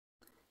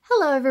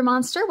Hello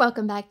Monster,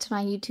 welcome back to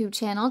my YouTube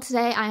channel.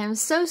 Today I am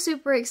so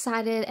super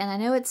excited, and I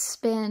know it's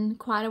been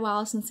quite a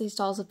while since these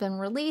dolls have been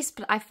released,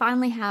 but I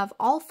finally have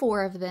all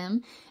 4 of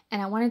them, and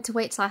I wanted to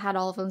wait till I had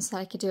all of them so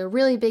I could do a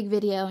really big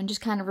video and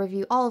just kind of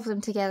review all of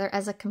them together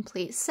as a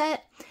complete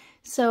set.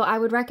 So I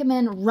would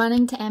recommend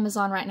running to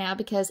Amazon right now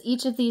because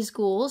each of these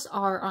ghouls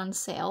are on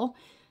sale.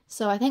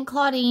 So I think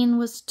Claudine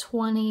was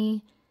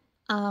 $20.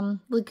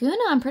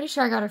 Laguna, I'm pretty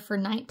sure I got her for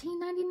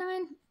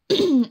 $19.99.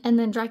 And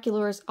then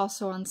Draculaura is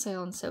also on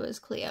sale, and so is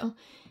Cleo.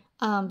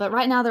 But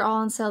right now they're all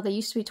on sale. They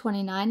used to be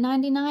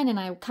 $29.99, and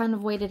I kind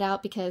of waited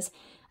out because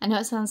I know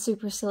it sounds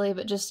super silly,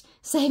 but just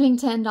saving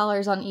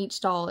 $10 on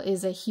each doll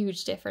is a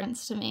huge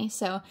difference to me.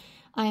 So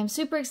I am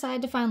super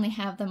excited to finally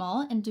have them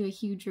all and do a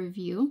huge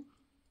review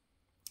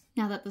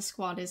now that the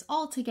squad is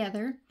all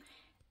together.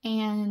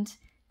 And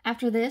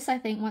after this, I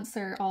think once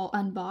they're all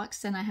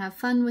unboxed and I have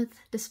fun with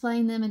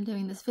displaying them and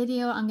doing this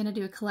video, I'm going to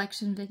do a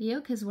collection video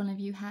because one of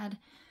you had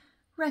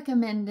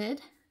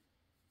recommended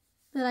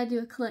that I do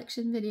a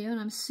collection video, and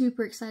I'm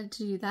super excited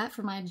to do that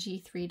for my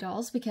G3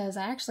 dolls because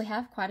I actually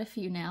have quite a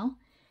few now.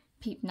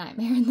 Peep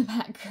Nightmare in the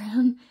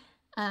background.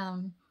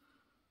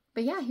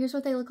 But yeah, here's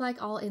what they look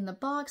like all in the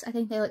box. I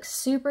think they look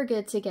super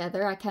good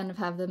together. I kind of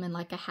have them in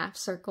like a half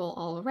circle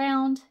all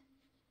around.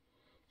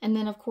 And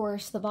then of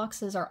course the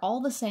boxes are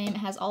all the same. It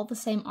has all the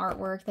same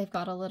artwork. They've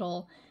got a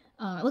little,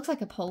 it looks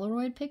like a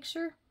Polaroid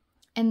picture.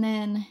 And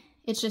then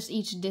it's just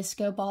each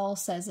disco ball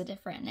says a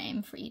different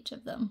name for each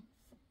of them.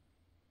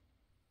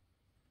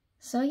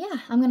 So yeah,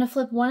 I'm going to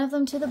flip one of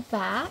them to the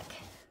back.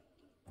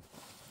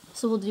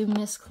 So we'll do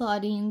Miss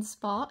Claudine's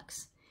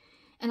box.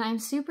 And I'm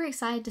super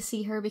excited to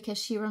see her because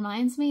she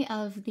reminds me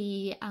of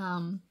the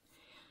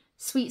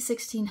Sweet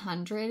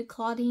 1600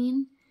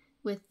 Claudine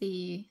with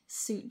the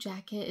suit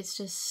jacket. It's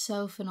just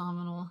so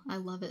phenomenal. I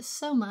love it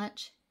so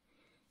much.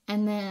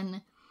 And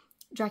then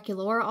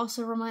Draculaura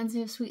also reminds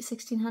me of Sweet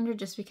 1600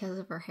 just because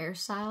of her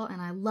hairstyle,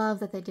 and I love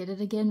that they did it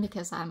again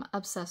because I'm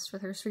obsessed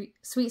with her Sweet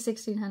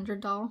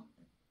 1600 doll.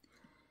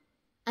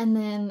 And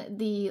then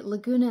the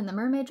Laguna in the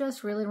mermaid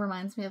dress really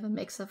reminds me of a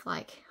mix of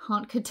like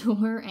Haute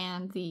Couture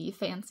and the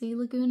fancy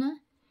Laguna.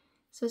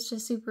 So it's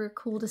just super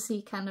cool to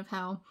see kind of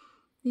how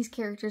these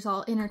characters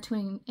all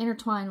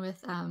intertwine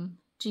with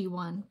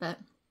G1, but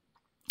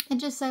it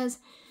just says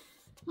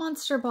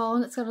Monster Ball,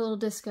 and it's got a little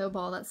disco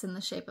ball that's in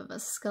the shape of a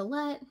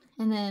skelet,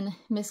 and then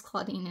Miss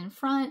Claudine in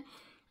front.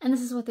 And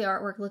this is what the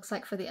artwork looks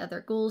like for the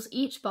other ghouls.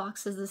 Each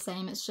box is the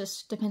same, it's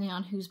just depending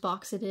on whose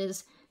box it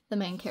is, the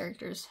main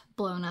character's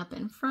blown up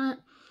in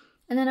front.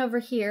 And then over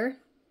here,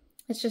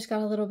 it's just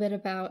got a little bit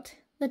about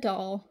the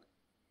doll,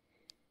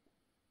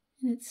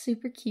 and it's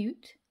super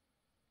cute.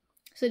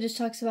 So it just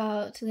talks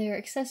about their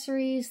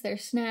accessories, their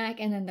snack,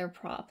 and then their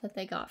prop that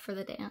they got for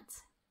the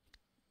dance.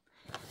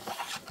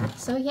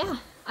 So yeah,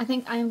 I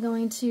think I am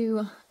going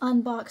to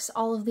unbox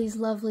all of these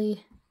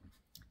lovely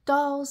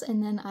dolls,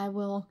 and then I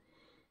will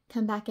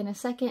come back in a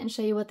second and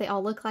show you what they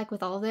all look like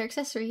with all of their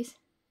accessories.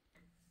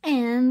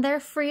 And they're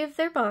free of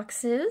their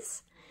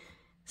boxes.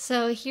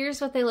 So here's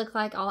what they look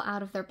like all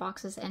out of their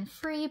boxes and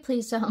free.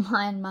 Please don't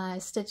mind my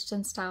Stitched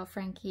in Style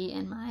Frankie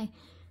and my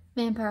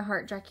Vampire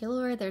Heart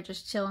Draculaura. They're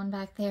just chilling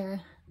back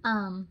there.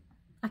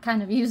 I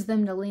kind of used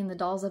them to lean the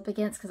dolls up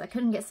against because I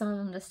couldn't get some of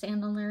them to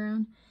stand on their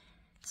own.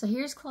 So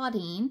here's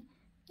Claudine,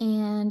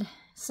 and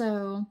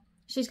so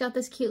she's got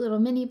this cute little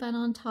mini bun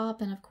on top,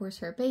 and of course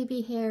her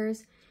baby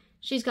hairs.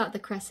 She's got the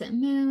crescent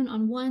moon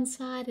on one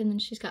side, and then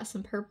she's got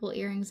some purple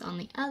earrings on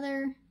the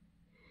other.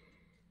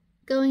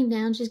 Going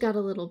down, she's got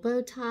a little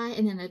bow tie,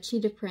 and then a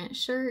cheetah print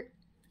shirt,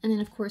 and then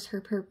of course her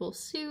purple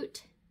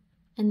suit,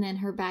 and then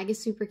her bag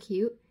is super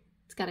cute.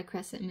 It's got a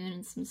crescent moon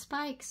and some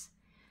spikes.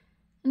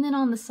 And then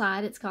on the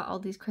side, it's got all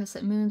these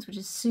crescent moons, which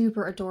is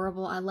super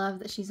adorable. I love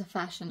that she's a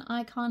fashion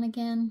icon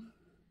again.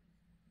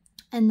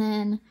 And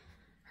then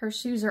her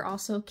shoes are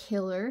also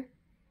killer.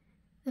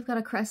 They've got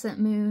a crescent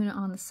moon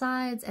on the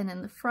sides and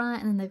in the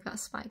front, and then they've got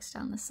spikes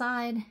down the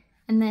side.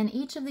 And then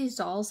each of these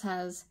dolls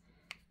has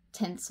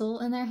tinsel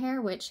in their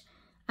hair, which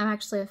I'm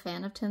actually a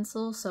fan of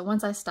tinsel. So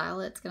once I style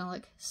it, it's gonna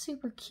look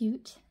super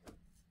cute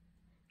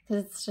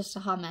because it's just a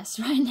hot mess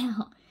right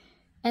now.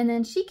 And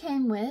then she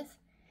came with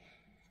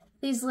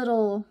these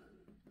little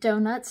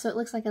donuts, so it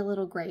looks like a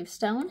little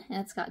gravestone,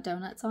 and it's got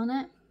donuts on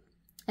it.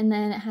 And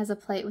then it has a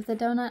plate with a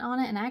donut on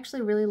it, and I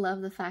actually really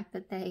love the fact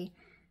that they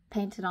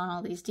painted on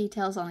all these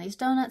details on these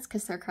donuts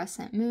because they're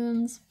crescent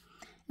moons.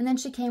 And then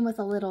she came with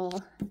a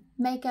little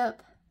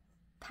makeup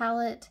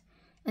palette,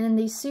 and then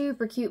these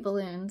super cute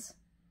balloons.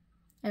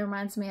 It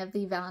reminds me of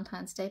the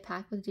Valentine's Day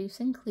pack with Deuce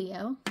and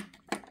Cleo.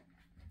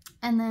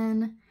 And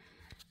then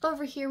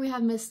over here we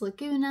have Miss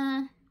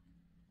Laguna.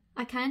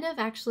 I kind of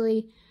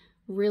actually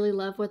really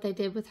love what they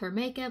did with her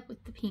makeup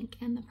with the pink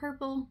and the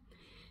purple.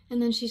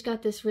 And then she's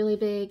got this really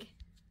big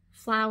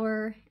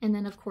flower, and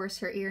then of course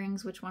her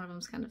earrings, which one of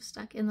them's kind of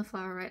stuck in the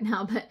flower right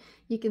now, but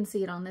you can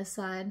see it on this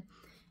side.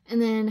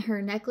 And then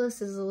her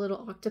necklace is a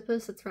little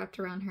octopus that's wrapped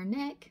around her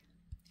neck.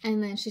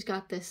 And then she's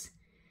got this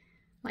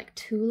like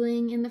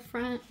tooling in the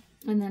front.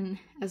 and then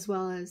as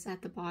well as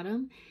at the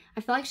bottom.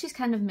 I feel like she's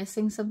kind of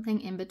missing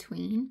something in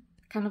between,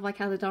 kind of like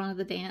how the Dawn of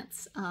the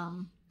Dance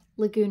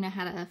Laguna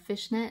had a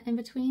fishnet in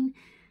between.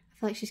 I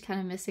feel like she's kind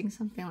of missing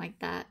something like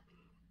that.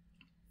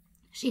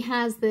 She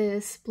has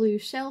this blue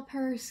shell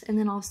purse and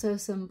then also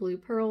some blue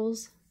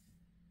pearls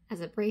as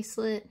a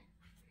bracelet.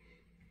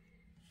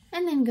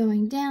 And then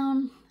going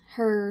down,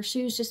 her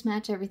shoes just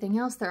match everything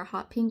else. They're a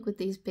hot pink with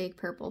these big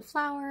purple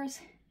flowers.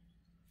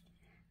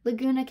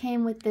 Laguna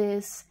came with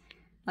this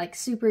like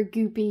super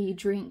goopy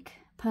drink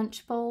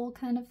punch bowl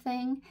kind of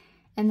thing,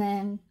 and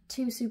then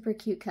 2 super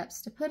cute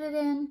cups to put it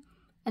in.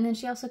 And then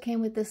she also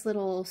came with this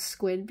little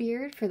squid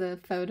beard for the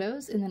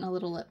photos and then a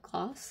little lip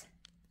gloss.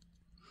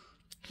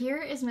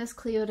 Here is Miss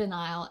Cleo de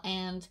Nile,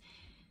 and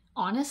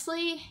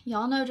honestly,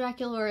 y'all know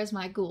Draculaura is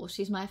my ghoul.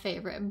 She's my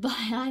favorite, but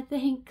I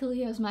think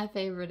Cleo's my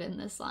favorite in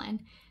this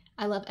line.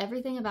 I love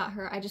everything about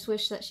her. I just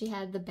wish that she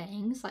had the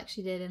bangs like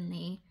she did in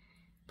the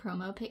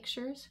promo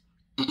pictures.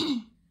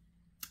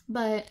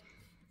 But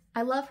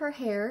I love her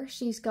hair.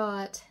 She's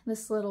got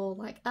this little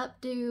like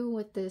updo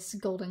with this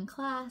golden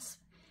clasp.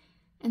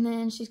 And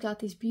then she's got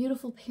these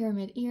beautiful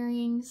pyramid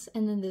earrings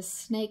and then this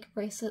snake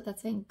bracelet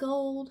that's in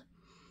gold.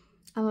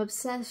 I'm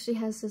obsessed. She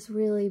has this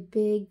really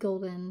big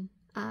golden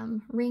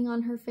ring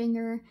on her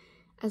finger,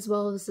 as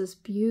well as this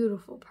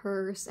beautiful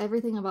purse.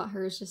 Everything about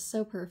her is just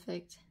so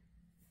perfect.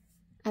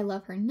 I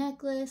love her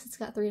necklace. It's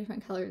got 3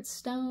 different colored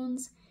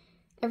stones.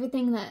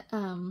 Everything that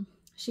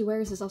she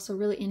wears is also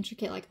really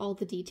intricate, like all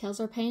the details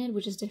are painted,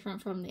 which is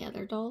different from the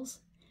other dolls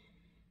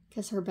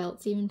because her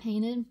belt's even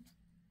painted.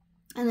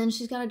 And then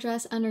she's got a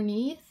dress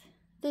underneath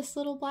this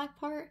little black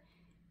part,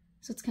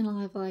 so it's kind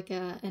of like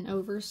an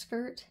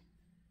overskirt.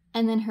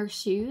 And then her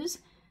shoes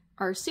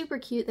are super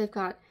cute. They've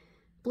got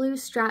blue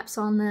straps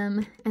on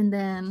them, and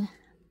then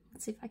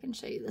let's see if I can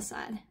show you the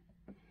side.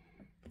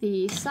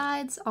 The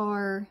sides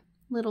are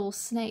little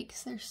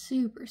snakes. They're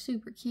super,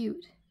 super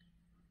cute.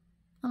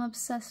 I'm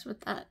obsessed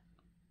with that.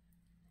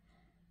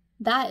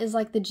 That is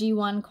like the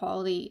G1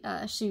 quality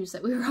shoes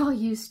that we were all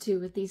used to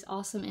with these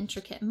awesome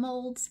intricate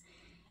molds.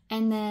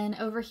 And then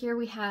over here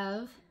we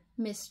have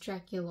Miss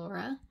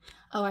Draculaura.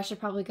 Oh, I should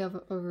probably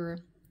go over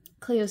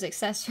Cleo's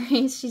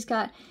accessories. She's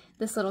got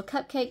this little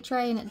cupcake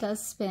tray and it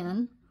does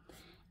spin.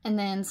 And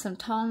then some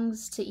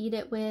tongs to eat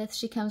it with.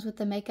 She comes with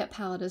the makeup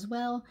palette as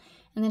well.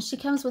 And then she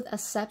comes with a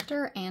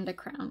scepter and a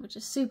crown, which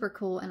is super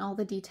cool, and all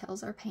the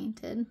details are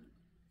painted.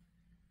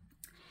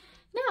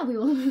 Now we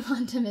will move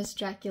on to Miss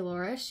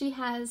Draculaura. She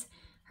has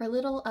her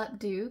little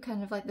updo,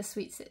 kind of like the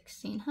Sweet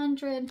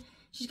 1600.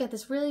 She's got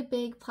this really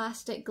big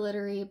plastic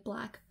glittery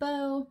black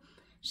bow.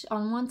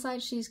 On one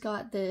side she's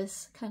got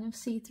this kind of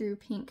see-through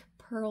pink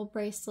pearl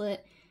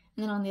bracelet,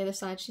 and then on the other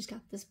side she's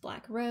got this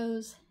black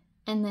rose.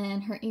 And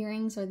then her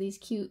earrings are these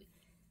cute,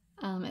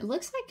 it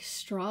looks like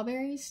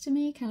strawberries to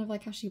me, kind of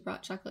like how she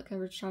brought chocolate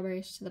covered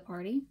strawberries to the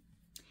party.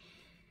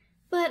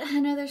 But I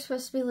know they're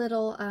supposed to be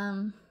little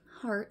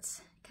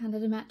hearts, kind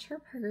of to match her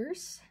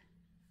purse.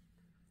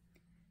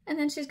 And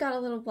then she's got a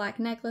little black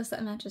necklace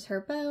that matches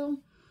her bow.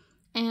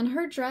 And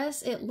her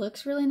dress, it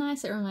looks really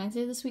nice. It reminds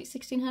me of the Sweet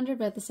 1600,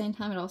 but at the same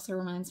time it also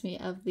reminds me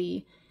of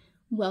the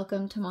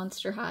Welcome to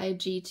Monster High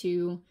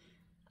G2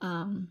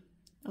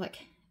 like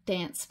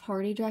dance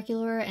party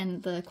Draculaura,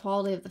 and the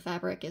quality of the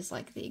fabric is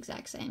like the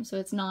exact same. So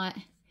it's not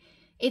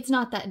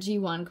that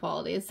G1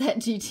 quality, it's that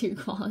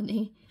G2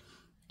 quality.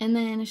 And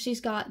then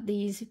she's got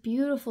these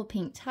beautiful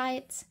pink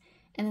tights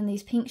and then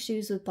these pink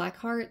shoes with black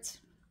hearts.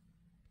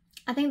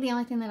 I think the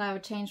only thing that I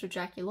would change with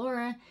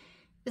Draculaura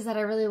is that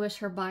I really wish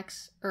her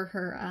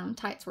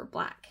tights were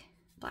black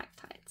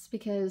tights,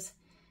 because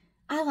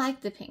I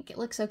like the pink. It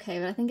looks okay,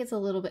 but I think it's a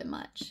little bit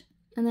much.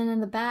 And then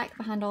in the back,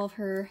 behind all of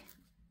her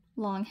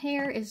long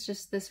hair, is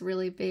just this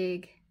really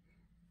big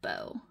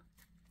bow.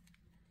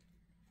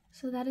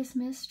 So that is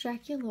Miss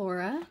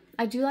Draculaura.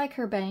 I do like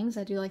her bangs.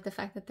 I do like the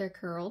fact that they're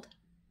curled.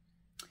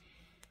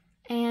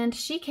 And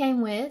she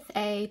came with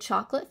a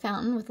chocolate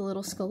fountain with a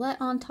little skullette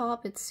on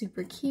top. It's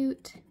super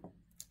cute.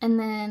 And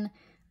then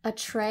a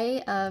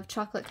tray of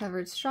chocolate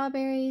covered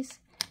strawberries.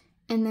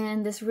 And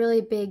then this really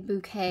big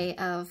bouquet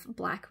of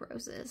black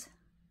roses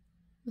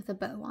with a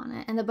bow on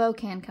it. And the bow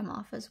can come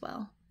off as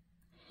well.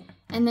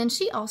 And then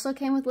she also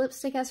came with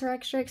lipstick as her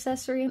extra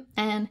accessory.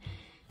 And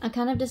I'm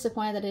kind of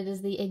disappointed that it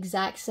is the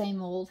exact same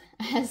mold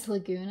as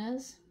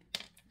Laguna's,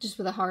 just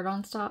with a heart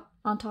on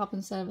top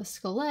instead of a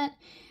skullette.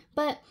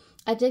 But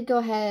I did go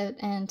ahead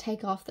and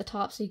take off the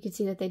top so you can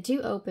see that they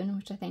do open,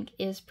 which I think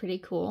is pretty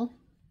cool.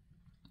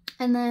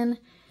 And then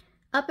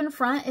up in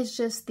front is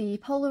just the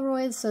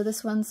Polaroids. So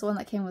this one's the one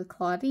that came with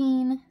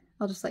Claudine.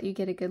 I'll just let you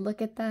get a good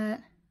look at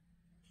that.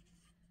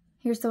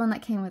 Here's the one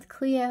that came with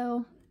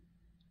Cleo.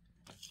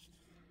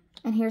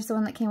 And here's the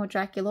one that came with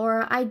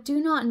Draculaura. I do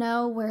not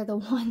know where the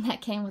one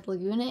that came with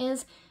Laguna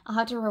is. I'll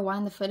have to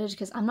rewind the footage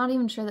because I'm not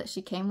even sure that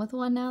she came with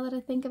one now that I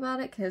think about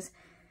it, because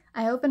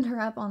I opened her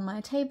up on my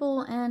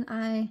table and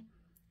I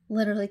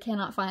literally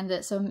cannot find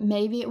it. So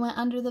maybe it went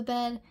under the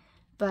bed,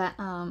 but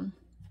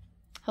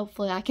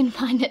hopefully I can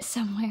find it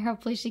somewhere.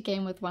 Hopefully she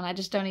came with one. I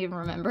just don't even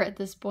remember at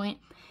this point.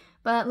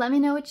 But let me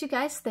know what you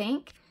guys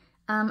think.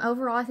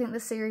 Overall, I think the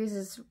series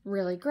is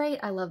really great.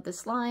 I love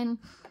this line.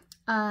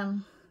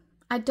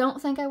 I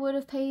don't think I would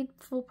have paid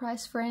full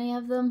price for any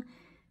of them,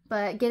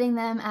 but getting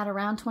them at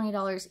around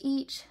 $20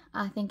 each,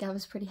 I think I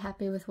was pretty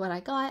happy with what I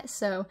got.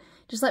 So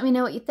just let me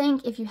know what you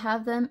think if you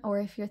have them or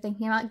if you're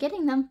thinking about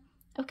getting them.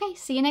 Okay,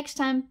 see you next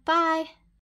time. Bye!